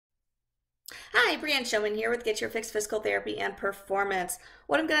Hi, Brianne Showman here with Get Your Fix Physical Therapy and Performance.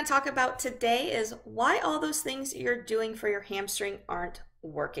 What I'm going to talk about today is why all those things you're doing for your hamstring aren't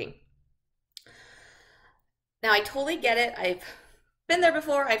working. Now, I totally get it. I've been there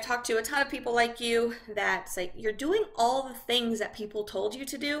before. I've talked to a ton of people like you that say you're doing all the things that people told you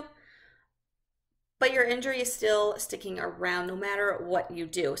to do, but your injury is still sticking around no matter what you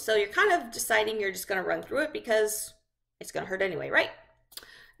do. So you're kind of deciding you're just going to run through it because it's going to hurt anyway, right?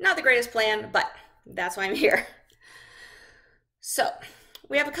 Not the greatest plan, but that's why I'm here. So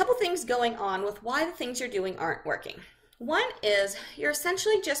we have a couple things going on with why the things you're doing aren't working. One is you're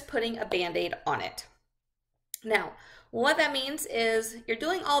essentially just putting a Band-Aid on it. Now, what that means is you're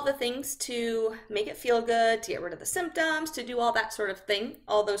doing all the things to make it feel good, to get rid of the symptoms, to do all that sort of thing,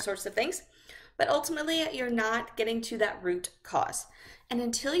 all those sorts of things. But ultimately, you're not getting to that root cause. And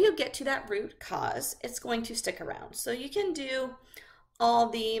until you get to that root cause, it's going to stick around. So you can do all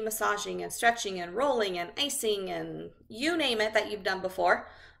the massaging and stretching and rolling and icing and you name it that you've done before,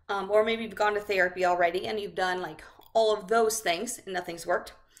 or maybe you've gone to therapy already and you've done like all of those things and nothing's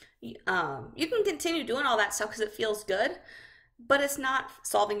worked. You can continue doing all that stuff because it feels good, but it's not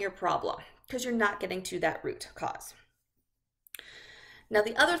solving your problem because you're not getting to that root cause. Now,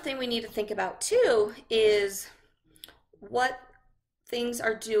 the other thing we need to think about too is what things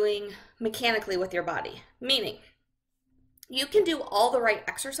are doing mechanically with your body, meaning you can do all the right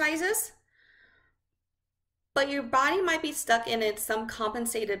exercises, but your body might be stuck in some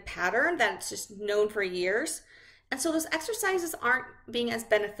compensated pattern that's just known for years. And so those exercises aren't being as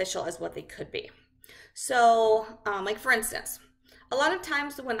beneficial as what they could be. So like for instance, a lot of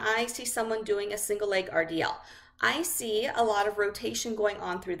times when I see someone doing a single leg RDL, I see a lot of rotation going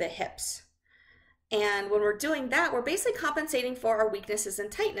on through the hips. And when we're doing that, we're basically compensating for our weaknesses and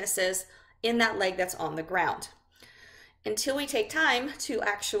tightnesses in that leg that's on the ground. Until we take time to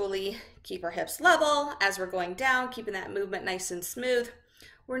actually keep our hips level as we're going down, keeping that movement nice and smooth,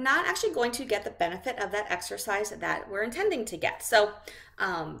 we're not actually going to get the benefit of that exercise that we're intending to get. So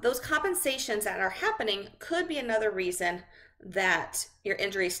those compensations that are happening could be another reason that your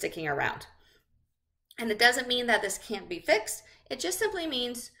injury is sticking around. And it doesn't mean that this can't be fixed. It just simply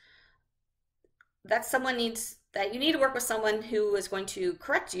means that you need to work with someone who is going to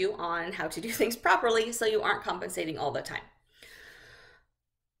correct you on how to do things properly so you aren't compensating all the time.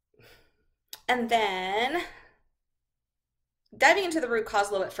 And then diving into the root cause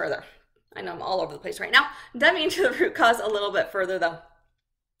a little bit further. I know I'm all over the place right now. Diving into the root cause a little bit further though.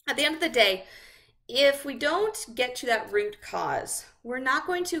 At the end of the day, if we don't get to that root cause, we're not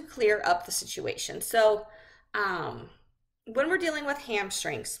going to clear up the situation. So when we're dealing with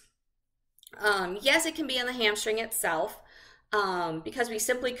hamstrings, yes, it can be in the hamstring itself because we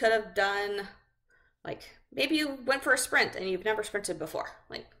simply could have done, like maybe you went for a sprint and you've never sprinted before.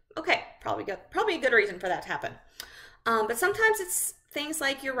 Like, okay, probably a good reason for that to happen. But sometimes it's things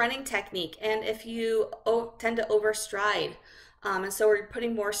like your running technique, and if you tend to overstride, and so we're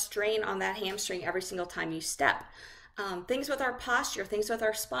putting more strain on that hamstring every single time you step. Things with our posture, things with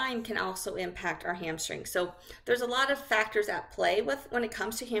our spine can also impact our hamstring. So there's a lot of factors at play when it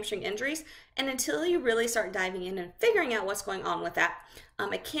comes to hamstring injuries. And until you really start diving in and figuring out what's going on with that,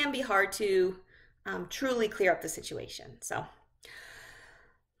 it can be hard to truly clear up the situation. So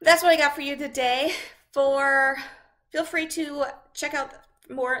that's what I got for you today. Feel free to check out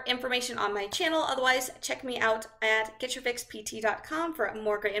more information on my channel. Otherwise, check me out at getyourfixpt.com for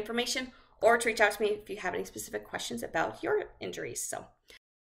more great information, or to reach out to me if you have any specific questions about your injuries. So